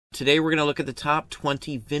Today we're going to look at the top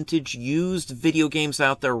 20 vintage used video games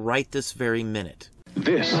out there right this very minute.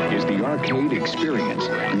 This is the arcade experience.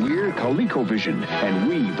 We're ColecoVision, and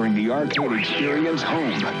we bring the arcade experience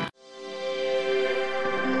home.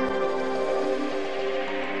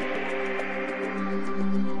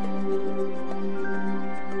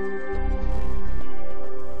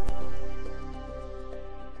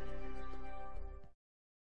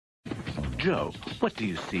 Joe, what do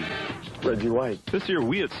you see? Reggie White. This year,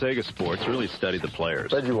 we at Sega Sports really studied the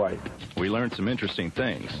players. Reggie White. We learned some interesting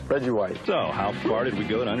things. Reggie White. So, how far did we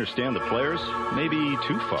go to understand the players? Maybe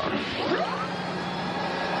too far.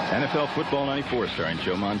 NFL Football 94 starring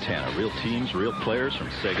Joe Montana. Real teams, real players from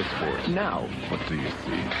Sega Sports. Now, what do you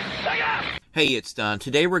see? Hey, it's Don.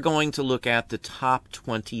 Today we're going to look at the top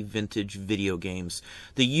 20 vintage video games.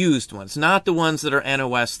 The used ones, not the ones that are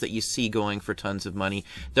NOS that you see going for tons of money.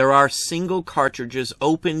 There are single cartridges,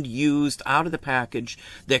 opened, used, out of the package,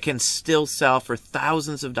 that can still sell for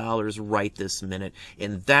thousands of dollars right this minute.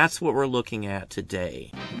 And that's what we're looking at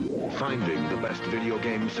today. Finding the best video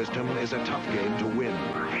game system is a tough game to win.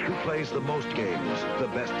 Who plays the most games, the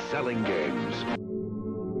best-selling games?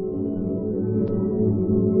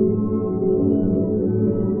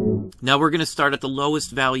 Now we're going to start at the lowest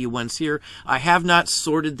value ones here. I have not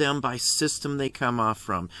sorted them by system they come off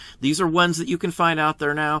from. These are ones that you can find out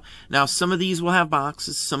there now. Now some of these will have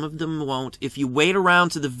boxes, some of them won't. If you wait around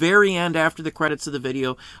to the very end after the credits of the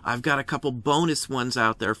video, I've got a couple bonus ones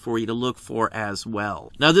out there for you to look for as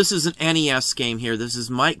well. Now this is an NES game here. This is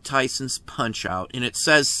Mike Tyson's Punch-Out, and it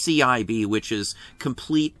says CIB, which is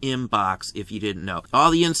complete in-box if you didn't know. All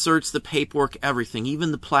the inserts, the paperwork, everything,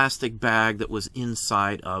 even the plastic bag that was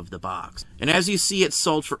inside of the box. And as you see, it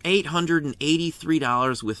sold for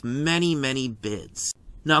 $883 with many, many bids.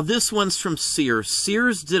 Now this one's from Sears.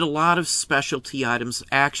 Sears did a lot of specialty items,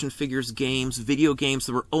 action figures, games, video games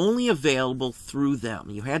that were only available through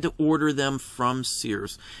them. You had to order them from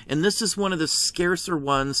Sears. And this is one of the scarcer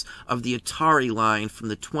ones of the Atari line from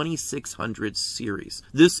the 2600 series.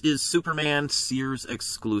 This is Superman Sears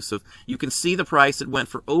exclusive. You can see the price. It went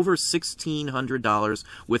for over $1,600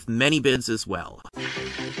 with many bids as well.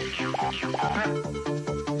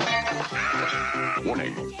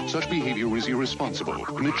 Warning, such behavior is irresponsible,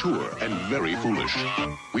 immature, and very foolish.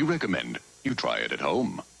 We recommend you try it at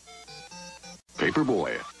home.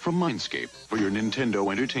 Paperboy from Mindscape for your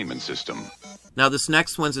Nintendo Entertainment System. Now this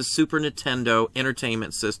next one's a Super Nintendo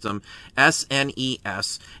Entertainment System,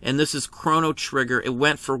 SNES, and this is Chrono Trigger. It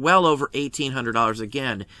went for well over $1,800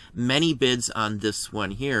 again. Many bids on this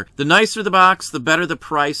one here. The nicer the box, the better the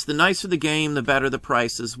price. The nicer the game, the better the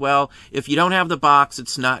price as well. If you don't have the box,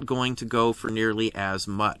 it's not going to go for nearly as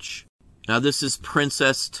much. Now this is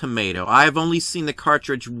Princess Tomato. I've only seen the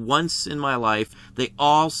cartridge once in my life. They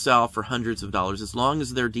all sell for hundreds of dollars as long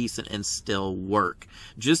as they're decent and still work.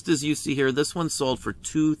 Just as you see here, this one sold for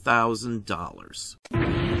 $2,000.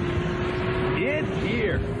 It's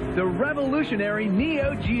here, the revolutionary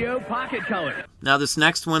Neo Geo Pocket Color. Now this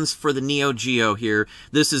next one's for the Neo Geo here.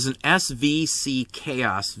 This is an SVC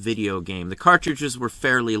Chaos video game. The cartridges were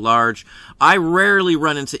fairly large. I rarely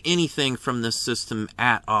run into anything from this system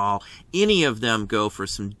at all. Any of them go for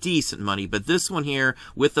some decent money, but this one here,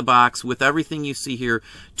 with the box, with everything you see here,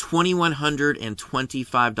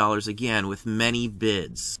 $2,125 again, with many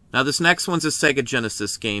bids. Now this next one's a Sega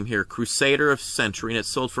Genesis game here, Crusader of Century, and it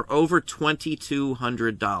sold for over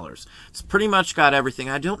 $2,200. It's pretty much got everything.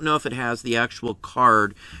 I don't know if it has the actual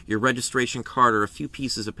card, your registration card, or a few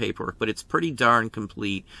pieces of paperwork, but it's pretty darn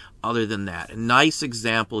complete other than that. A nice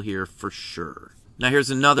example here for sure. Now here's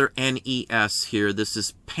another NES here. This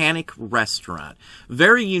is Panic Restaurant.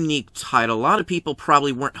 Very unique title. A lot of people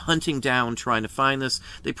probably weren't hunting down trying to find this.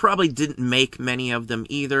 They probably didn't make many of them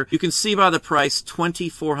either. You can see by the price,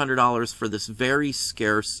 $2,400 for this very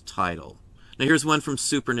scarce title. Now here's one from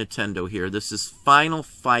Super Nintendo here. This is Final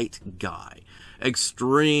Fight Guy.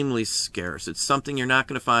 Extremely scarce. It's something you're not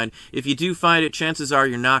going to find. If you do find it, chances are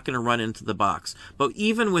you're not going to run into the box. But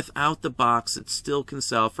even without the box, it still can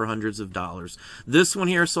sell for hundreds of dollars. This one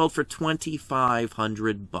here sold for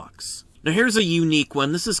 $2,500. Now here's a unique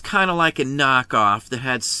one. This is kind of like a knockoff that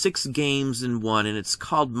had 6 games in one, and it's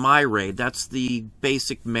called My Raid. That's the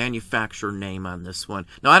basic manufacturer name on this one.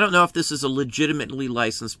 Now I don't know if this is a legitimately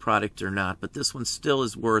licensed product or not, but this one still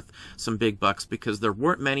is worth some big bucks because there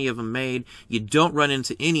weren't many of them made. You don't run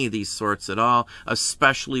into any of these sorts at all,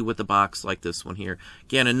 especially with a box like this one here.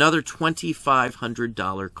 Again, another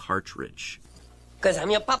 $2,500 cartridge. 'Cause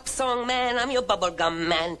I'm your pop song man, I'm your bubblegum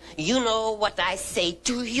man. You know what I say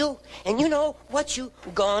to you, and you know what you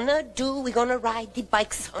gonna do. We're gonna ride the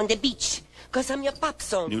bikes on the beach. 'cause I'm your pop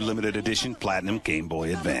song. New limited edition Platinum Game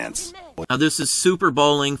Boy Advance. Now this is Super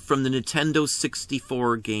Bowling from the Nintendo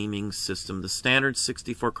 64 gaming system. The standard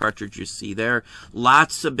 64 cartridge you see there.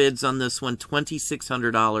 Lots of bids on this one.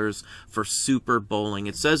 $2,600 for Super Bowling.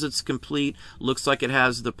 It says it's complete. Looks like it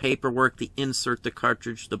has the paperwork, the insert, the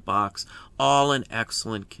cartridge, the box, all in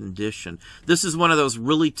excellent condition. This is one of those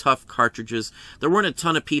really tough cartridges. There weren't a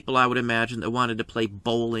ton of people, I would imagine, that wanted to play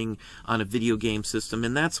bowling on a video game system,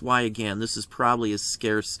 and that's why, again, this is probably as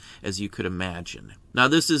scarce as you could imagine. Now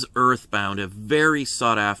this is Earthbound, a very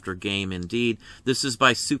sought-after game indeed. This is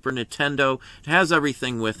by Super Nintendo. It has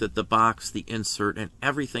everything with it, the box, the insert, and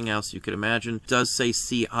everything else you could imagine. It does say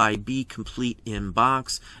CIB, complete in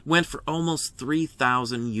box. Went for almost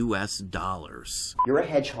 $3,000 US. You're a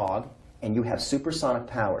hedgehog, and you have supersonic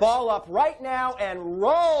powers. Ball up right now and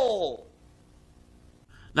roll!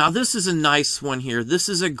 Now this is a nice one here. This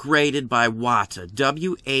is a graded by WATA,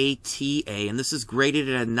 W-A-T-A, and this is graded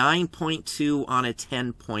at a 9.2 on a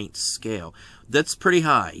 10-point scale. That's pretty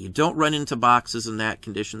high. You don't run into boxes in that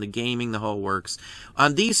condition. The gaming, the whole works.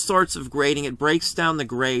 On these sorts of grading, it breaks down the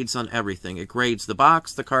grades on everything. It grades the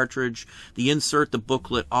box, the cartridge, the insert, the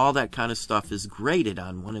booklet, all that kind of stuff is graded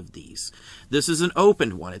on one of these. This is an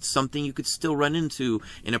opened one. It's something you could still run into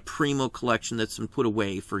in a Primo collection that's been put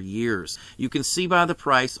away for years. You can see by the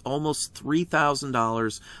price, almost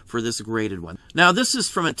 $3,000 for this graded one. Now, this is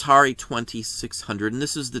from Atari 2600, and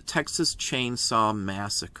this is the Texas Chainsaw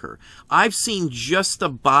Massacre. I've seen just the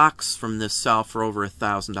box from this sell for over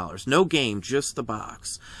 $1,000. No game, just the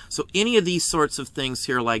box. So any of these sorts of things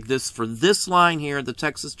here like this, for this line here, the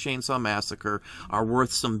Texas Chainsaw Massacre, are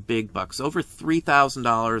worth some big bucks. Over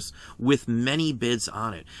 $3,000 with many bids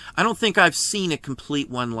on it. I don't think I've seen a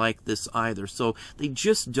complete one like this either, so they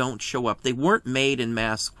just don't show up. They weren't made in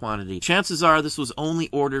mass quantity. Chances are this was only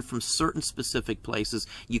ordered from certain specific places.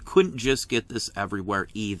 You couldn't just get this everywhere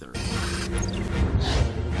either.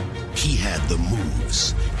 He had the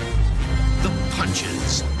moves, the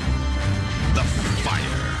punches, the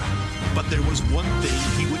fire. But there was one thing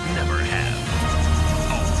he would never have.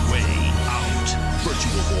 A way out.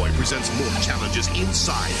 Virtual Boy presents more challenges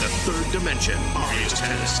inside the third dimension. Mario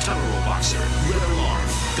Tennis, Tunnel Boxer, Red Alarm,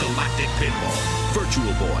 Galactic Pinball.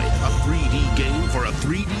 Virtual Boy, a 3D game for a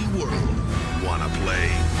 3D world. Wanna play?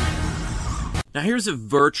 Now here's a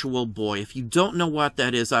Virtual Boy. If you don't know what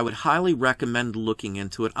that is, I would highly recommend looking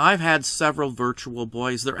into it. I've had several Virtual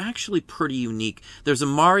Boys. They're actually pretty unique. There's a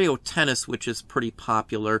Mario Tennis, which is pretty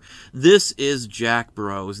popular. This is Jack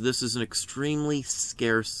Bros. This is an extremely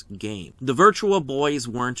scarce game. The Virtual Boys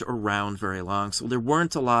weren't around very long, so there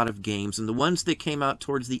weren't a lot of games, and the ones that came out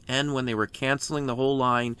towards the end when they were canceling the whole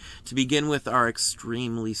line to begin with are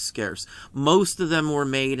extremely scarce. Most of them were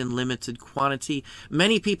made in limited quantity.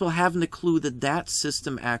 Many people haven't a clue that that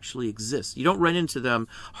system actually exists. You don't run into them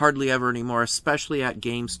hardly ever anymore, especially at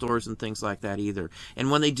game stores and things like that either.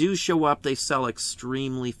 And when they do show up, they sell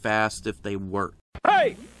extremely fast if they work.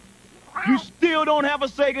 Hey! You still don't have a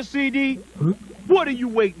Sega CD? What are you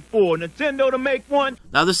waiting for? Nintendo to make one?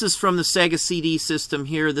 Now this is from the Sega CD system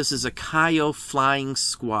here. This is a Kaio Flying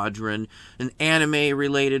Squadron, an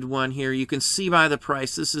anime-related one here. You can see by the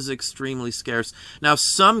price, this is extremely scarce. Now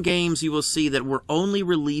some games you will see that were only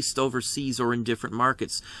released overseas or in different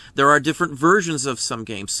markets. There are different versions of some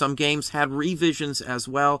games. Some games had revisions as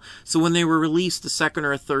well, so when they were released a second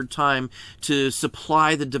or a third time to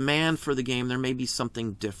supply the demand for the game, there may be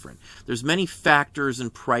something different. There's many factors in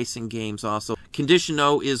pricing games also. Condition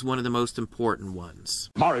O is one of the most important ones.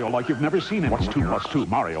 Mario like you've never seen him. What's 2 plus 2?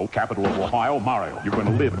 Mario, capital of Ohio, Mario. You're going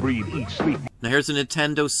to live, breathe, eat, sleep. Now here's a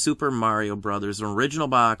Nintendo Super Mario Brothers, an original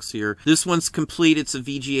box here. This one's complete. It's a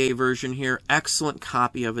VGA version here. Excellent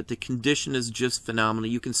copy of it. The condition is just phenomenal.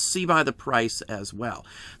 You can see by the price as well.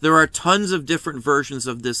 There are tons of different versions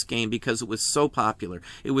of this game because it was so popular.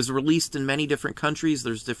 It was released in many different countries.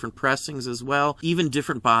 There's different pressings as well, even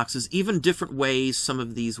different boxes, even different ways some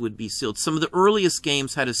of these would be sealed. Some of the earliest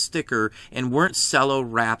games had a sticker and weren't cello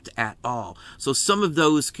wrapped at all. So some of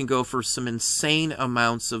those can go for some insane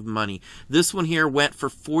amounts of money. This one here went for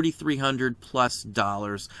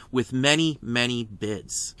 $4,300+ with many, many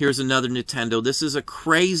bids. Here's another Nintendo. This is a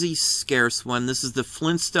crazy scarce one. This is the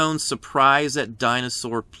Flintstone Surprise at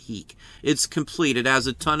Dinosaur Peak. It's complete. It has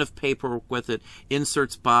a ton of paperwork with it,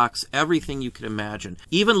 inserts box, everything you can imagine.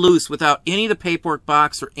 Even loose, without any of the paperwork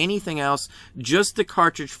box or anything else, just the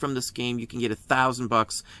cartridge from this game, you can get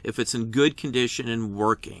 $1,000 if it's in good condition and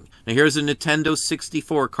working. Now here's a Nintendo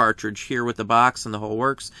 64 cartridge here with the box and the whole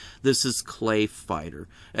works. This is Clay Fighter,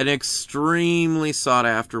 an extremely sought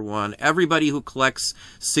after one. Everybody who collects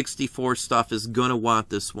 64 stuff is gonna want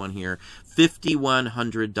this one here.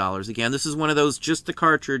 $5,100. Again, this is one of those, just the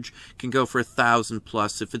cartridge can go for $1,000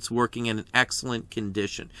 plus if it's working in an excellent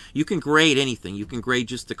condition. You can grade anything. You can grade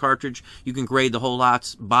just the cartridge. You can grade the whole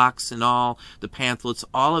box and all, the pamphlets.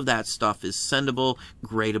 All of that stuff is sendable,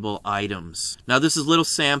 gradable items. Now, this is Little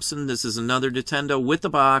Samson. This is another Nintendo with the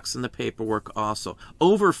box and the paperwork also.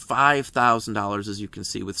 Over $5,000, as you can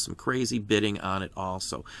see, with some crazy bidding on it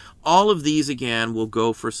also. All of these, again, will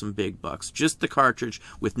go for some big bucks. Just the cartridge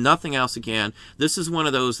with nothing else. Again, this is one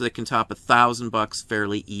of those that can top $1,000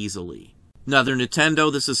 fairly easily. Another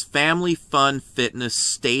Nintendo, this is Family Fun Fitness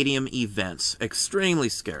Stadium Events. Extremely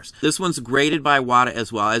scarce. This one's graded by Wata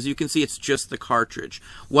as well. As you can see, it's just the cartridge.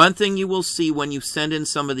 One thing you will see when you send in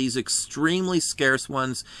some of these extremely scarce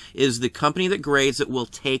ones is the company that grades it will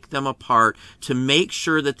take them apart to make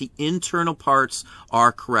sure that the internal parts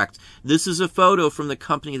are correct. This is a photo from the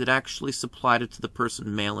company that actually supplied it to the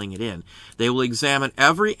person mailing it in. They will examine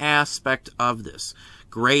every aspect of this.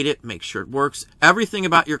 Grade it, make sure it works. Everything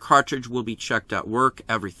about your cartridge will be checked out. Work,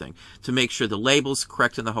 everything, to make sure the label's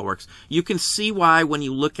correct and the whole works. You can see why when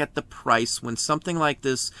you look at the price, when something like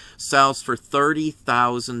this sells for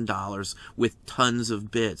 $30,000 with tons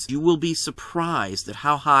of bids. You will be surprised at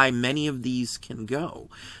how high many of these can go.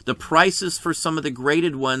 The prices for some of the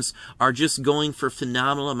graded ones are just going for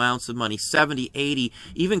phenomenal amounts of money. $70,000, $80,000,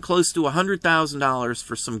 even close to $100,000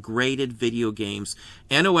 for some graded video games.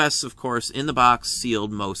 NOS, of course, in the box, sealed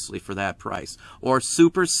mostly for that price, or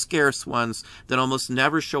super scarce ones that almost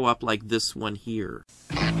never show up like this one here.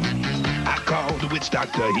 I called the witch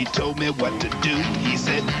doctor, he told me what to do. He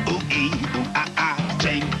said, ooh-ee, ooh-ah-ah,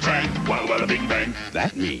 tang, tang, walla-walla, bing, bang.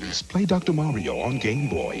 That means play Dr. Mario on Game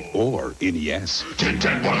Boy or NES. Tang,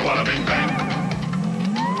 tang, walla-walla, bing, bang.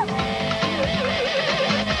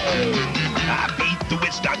 I beat the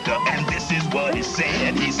witch doctor, and this is what he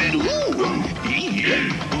said. He said, ooh-ee,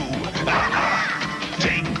 ooh-ah-ah.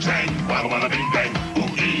 Ting, tang, walla, walla, bing, bang,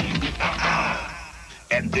 ooh-ee, ah-ah.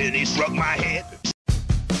 And then he struck my head.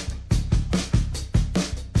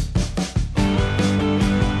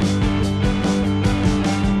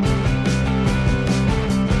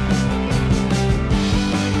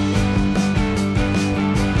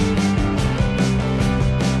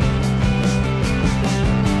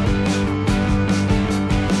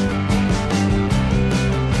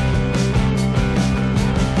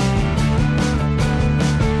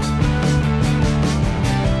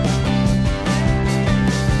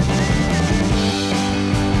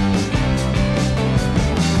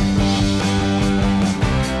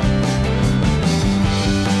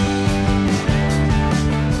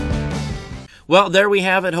 Well, there we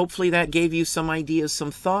have it. Hopefully that gave you some ideas, some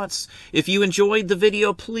thoughts. If you enjoyed the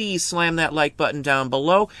video, please slam that like button down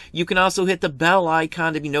below. You can also hit the bell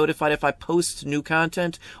icon to be notified if I post new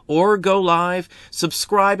content or go live.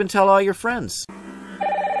 Subscribe and tell all your friends.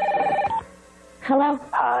 Hello?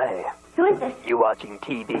 Hi. Who is this? You watching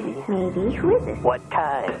TV? Maybe. Who is this? What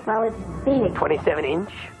kind? Well, it's big. 27-inch?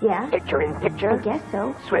 Yeah. Picture in picture? I guess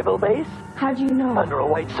so. Swivel base? How'd you know? Under a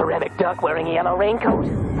white ceramic duck wearing a yellow raincoat?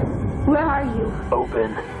 Where are you?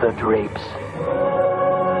 Open the drapes.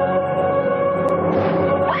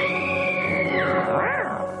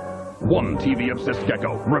 One TV-obsessed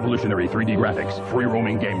gecko. Revolutionary 3D graphics. Free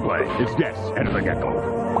roaming gameplay. It's Guess Enter the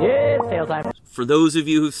Gecko. Yeah, sale time. For those of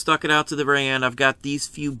you who've stuck it out to the very end, I've got these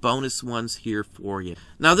few bonus ones here for you.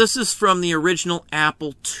 Now, this is from the original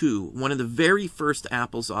Apple II, one of the very first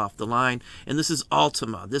Apples off the line, and this is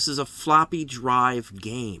Ultima. This is a floppy drive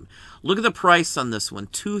game. Look at the price on this one,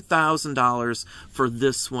 $2,000 for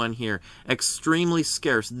this one here. Extremely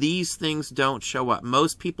scarce. These things don't show up.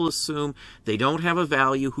 Most people assume they don't have a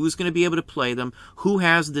value. Who's going to be able to play them? Who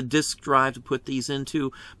has the disk drive to put these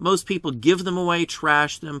into? Most people give them away,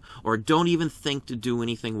 trash them, or don't even think to do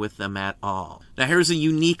anything with them at all. Now, here's a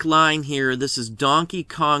unique line here. This is Donkey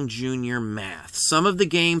Kong Jr. Math. Some of the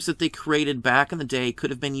games that they created back in the day could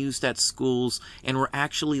have been used at schools and were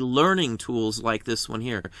actually learning tools like this one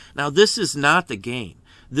here. Now, this is not the game.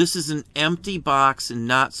 This is an empty box in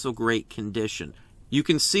not so great condition. You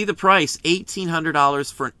can see the price,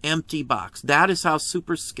 $1,800 for an empty box. That is how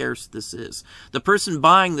super scarce this is. The person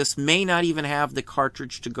buying this may not even have the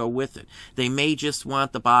cartridge to go with it. They may just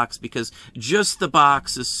want the box because just the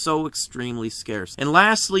box is so extremely scarce. And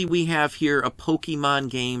lastly, we have here a Pokemon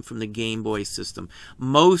game from the Game Boy system.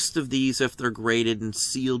 Most of these, if they're graded and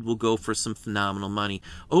sealed, will go for some phenomenal money.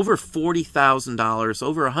 Over $40,000,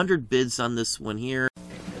 over 100 bids on this one here.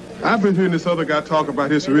 I've been hearing this other guy talk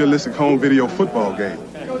about his realistic home video football game.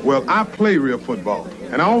 Well, I play real football,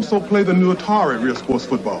 and I also play the new Atari Real Sports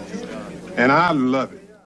Football, and I love it.